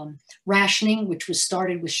rationing, which was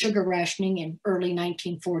started with sugar rationing in early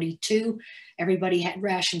 1942. Everybody had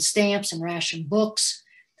ration stamps and ration books.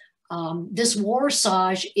 This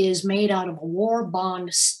Warsage is made out of a war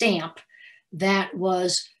bond stamp that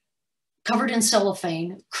was covered in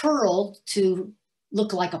cellophane, curled to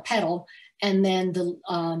look like a petal, and then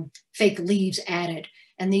the fake leaves added.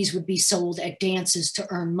 And these would be sold at dances to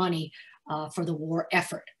earn money for the war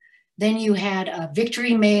effort. Then you had a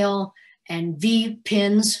victory mail and V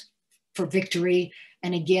pins for victory.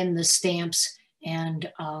 And again, the stamps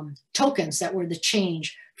and tokens that were the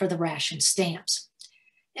change for the ration stamps.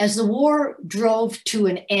 As the war drove to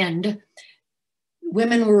an end,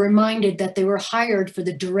 women were reminded that they were hired for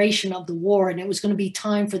the duration of the war, and it was going to be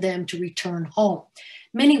time for them to return home.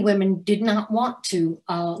 Many women did not want to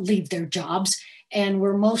leave their jobs and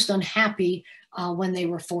were most unhappy when they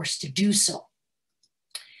were forced to do so.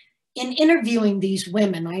 In interviewing these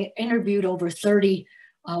women, I interviewed over 30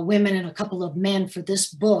 women and a couple of men for this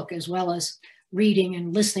book, as well as reading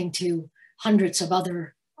and listening to hundreds of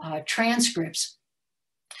other transcripts.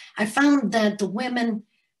 I found that the women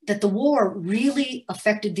that the war really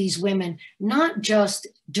affected these women, not just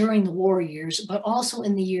during the war years, but also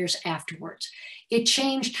in the years afterwards. It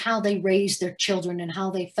changed how they raised their children and how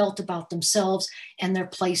they felt about themselves and their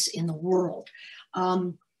place in the world.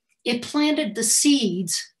 It planted the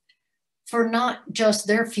seeds for not just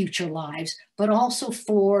their future lives, but also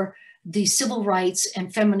for the civil rights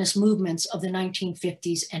and feminist movements of the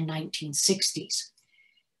 1950s and 1960s.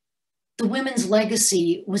 The women's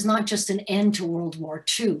legacy was not just an end to World War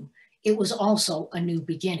II, it was also a new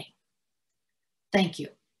beginning. Thank you.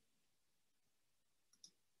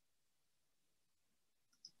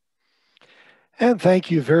 And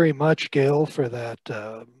thank you very much, Gail, for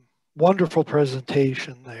that wonderful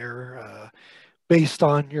presentation there based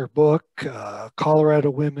on your book, Colorado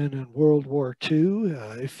Women in World War II.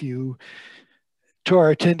 To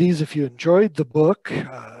our attendees, if you enjoyed the book,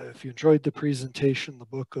 if you enjoyed the presentation, the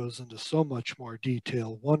book goes into so much more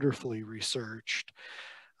detail, wonderfully researched.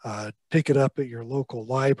 Pick it up at your local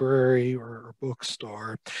library or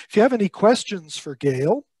bookstore. If you have any questions for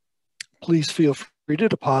Gail, please feel free to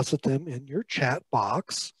deposit them in your chat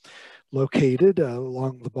box located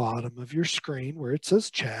along the bottom of your screen where it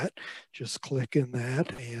says chat. Just click in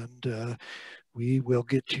that and we will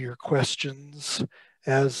get to your questions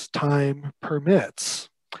as time permits.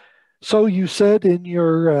 So you said in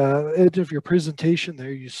your end of your presentation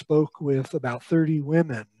there, you spoke with about 30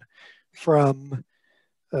 women from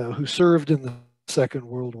who served in the Second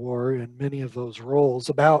World War in many of those roles.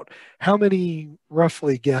 About how many,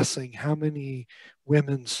 roughly guessing, how many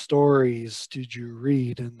women's stories did you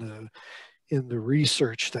read in the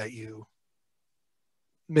research that you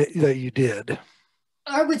did?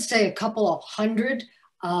 I would say a couple of hundred.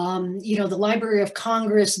 The Library of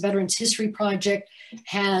Congress Veterans History Project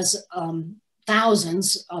has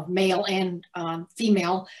thousands of male and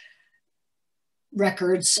female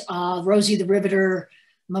records. Rosie the Riveter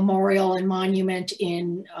Memorial and Monument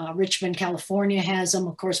in Richmond, California has them.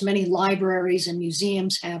 Of course, many libraries and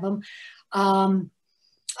museums have them.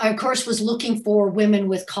 I, of course, was looking for women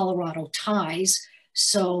with Colorado ties.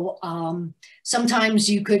 So sometimes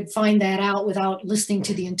you could find that out without listening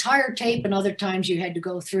to the entire tape, and other times you had to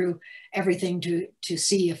go through everything to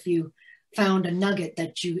see if you found a nugget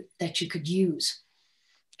that you could use.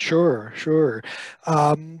 Sure, sure.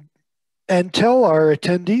 And tell our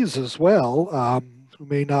attendees as well, who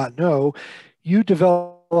may not know, you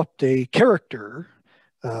developed a character,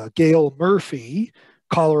 Gail Murphy,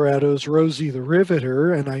 Colorado's Rosie the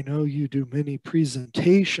Riveter, and I know you do many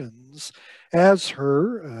presentations as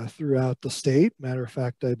her throughout the state. Matter of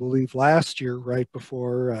fact, I believe last year, right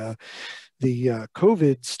before the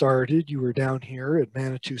COVID started, you were down here at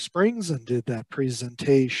Manitou Springs and did that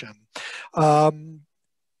presentation.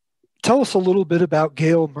 Tell us a little bit about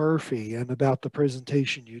Gail Murphy and about the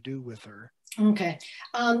presentation you do with her. Okay.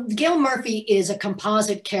 Gail Murphy is a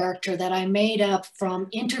composite character that I made up from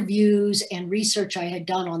interviews and research I had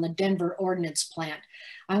done on the Denver Ordnance Plant.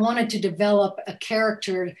 I wanted to develop a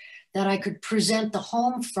character that I could present the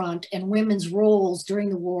home front and women's roles during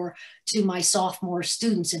the war to my sophomore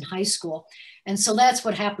students in high school. And so that's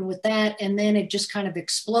what happened with that. And then it just kind of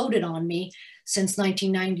exploded on me since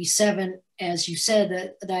 1997, as you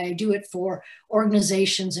said, that I do it for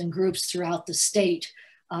organizations and groups throughout the state.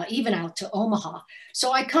 Even out to Omaha.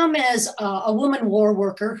 So I come as a woman war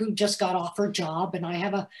worker who just got off her job, and I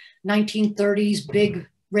have a 1930s big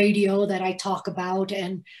radio that I talk about,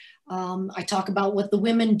 and I talk about what the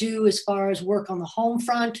women do as far as work on the home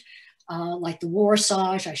front, like the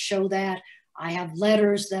Warsage, I show that. I have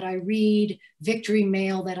letters that I read, victory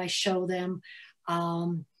mail that I show them,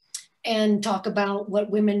 and talk about what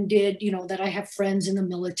women did, that I have friends in the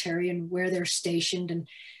military and where they're stationed and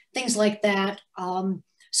things like that.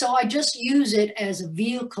 So I just use it as a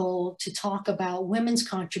vehicle to talk about women's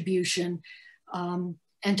contribution and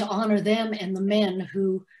to honor them and the men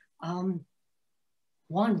who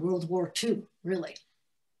won World War II, really.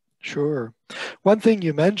 Sure. One thing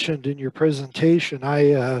you mentioned in your presentation,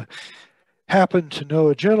 I happened to know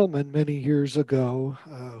a gentleman many years ago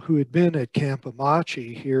who had been at Camp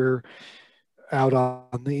Amache here out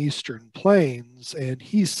on the Eastern Plains, and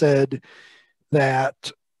he said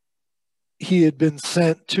that he had been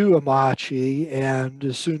sent to Amache, and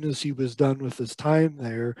as soon as he was done with his time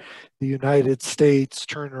there, the United States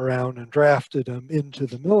turned around and drafted him into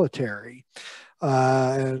the military.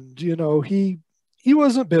 And he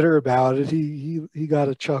wasn't bitter about it. He got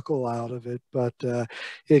a chuckle out of it, but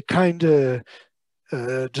it kind of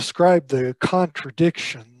described the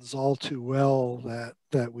contradictions all too well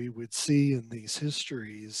that we would see in these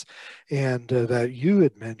histories, and that you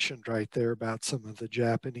had mentioned right there about some of the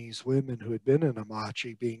Japanese women who had been in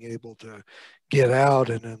Amachi being able to get out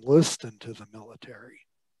and enlist into the military.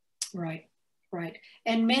 Right, right.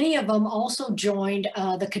 And many of them also joined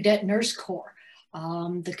the Cadet Nurse Corps.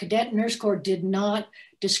 The Cadet Nurse Corps did not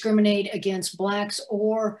discriminate against Blacks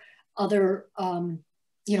or other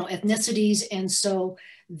ethnicities, and so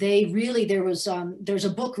they really, there's a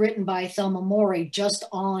book written by Thelma Morey just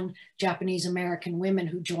on Japanese American women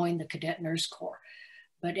who joined the Cadet Nurse Corps.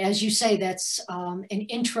 But as you say, that's an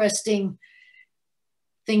interesting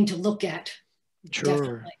thing to look at. Sure.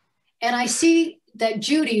 Definitely. And I see that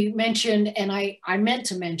Judy mentioned, and I meant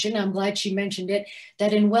to mention, I'm glad she mentioned it,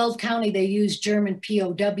 that in Weld County they used German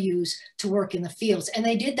POWs to work in the fields, and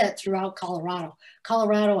they did that throughout Colorado.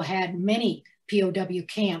 Colorado had many POW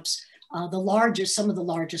camps. Some of the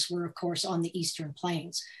largest were, of course, on the Eastern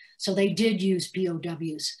Plains. So they did use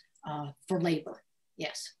POWs for labor.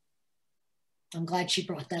 Yes. I'm glad she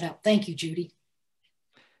brought that up. Thank you, Judy.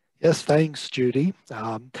 Yes, thanks, Judy.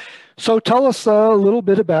 So tell us a little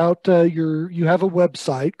bit about you have a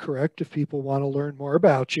website, correct, if people want to learn more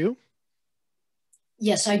about you?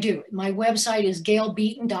 Yes, I do. My website is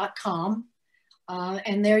gailbeaton.com.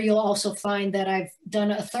 And there you'll also find that I've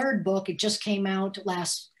done a third book. It just came out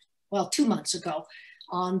 2 months ago,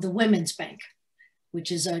 on the Women's Bank,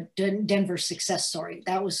 which is a Denver success story.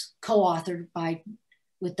 That was co-authored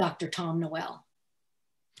with Dr. Tom Noel.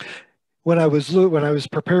 When I was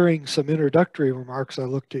preparing some introductory remarks, I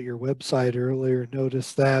looked at your website earlier and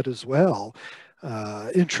noticed that as well.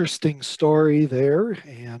 Interesting story there,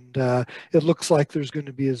 and it looks like there's going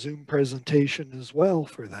to be a Zoom presentation as well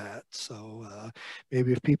for that. So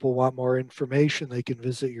maybe if people want more information, they can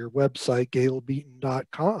visit your website,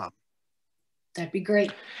 gailbeaton.com. That'd be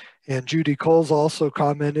great. And Judy Coles also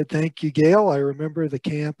commented, "Thank you, Gail. I remember the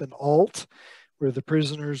camp in Alt where the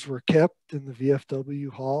prisoners were kept in the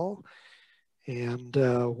VFW hall. And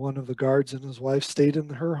one of the guards and his wife stayed in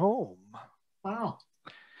her home." Wow.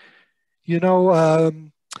 You know,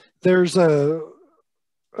 there's a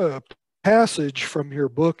passage from your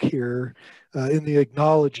book here in the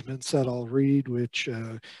acknowledgments that I'll read, which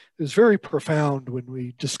is very profound when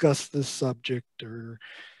we discuss this subject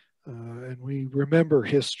and we remember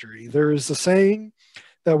history. There is a saying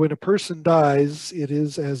that when a person dies, it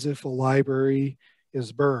is as if a library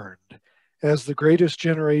is burned. As the greatest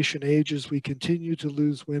generation ages, we continue to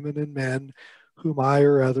lose women and men whom I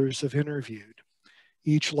or others have interviewed.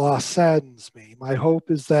 Each loss saddens me. My hope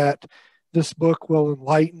is that this book will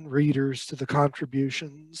enlighten readers to the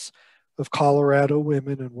contributions of Colorado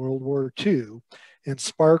women in World War II and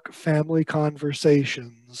spark family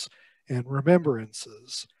conversations and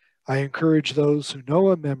remembrances. I encourage those who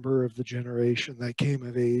know a member of the generation that came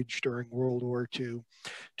of age during World War II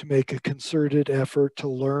to make a concerted effort to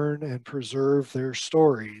learn and preserve their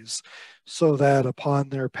stories so that upon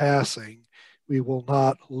their passing, we will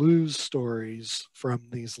not lose stories from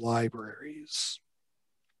these libraries.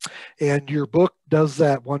 And your book does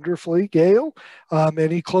that wonderfully, Gail.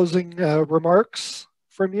 Any closing remarks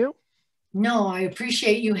from you? No, I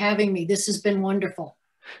appreciate you having me. This has been wonderful.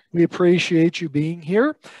 We appreciate you being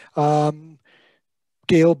here.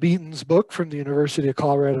 Gail Beaton's book from the University of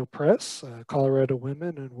Colorado Press, Colorado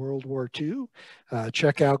Women in World War II.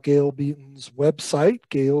 Check out Gail Beaton's website,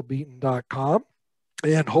 gailbeaton.com.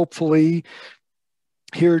 And hopefully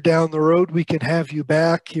here down the road, we can have you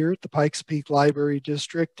back here at the Pikes Peak Library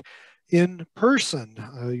District in person.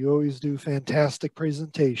 You always do fantastic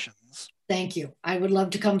presentations. Thank you. I would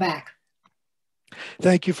love to come back.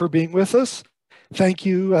 Thank you for being with us. Thank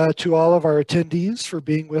you to all of our attendees for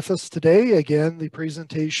being with us today. Again, the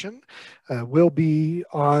presentation will be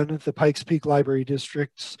on the Pikes Peak Library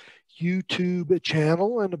District's YouTube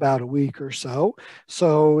channel in about a week or so.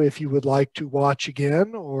 So if you would like to watch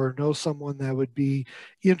again or know someone that would be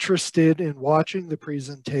interested in watching the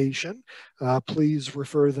presentation, please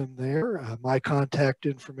refer them there. My contact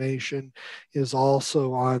information is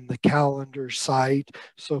also on the calendar site,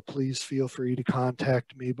 so please feel free to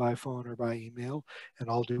contact me by phone or by email, and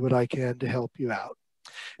I'll do what I can to help you out.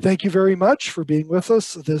 Thank you very much for being with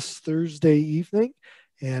us this Thursday evening,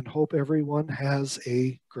 and hope everyone has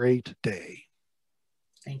a great day.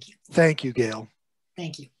 Thank you. Thank you, Gail.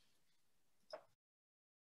 Thank you.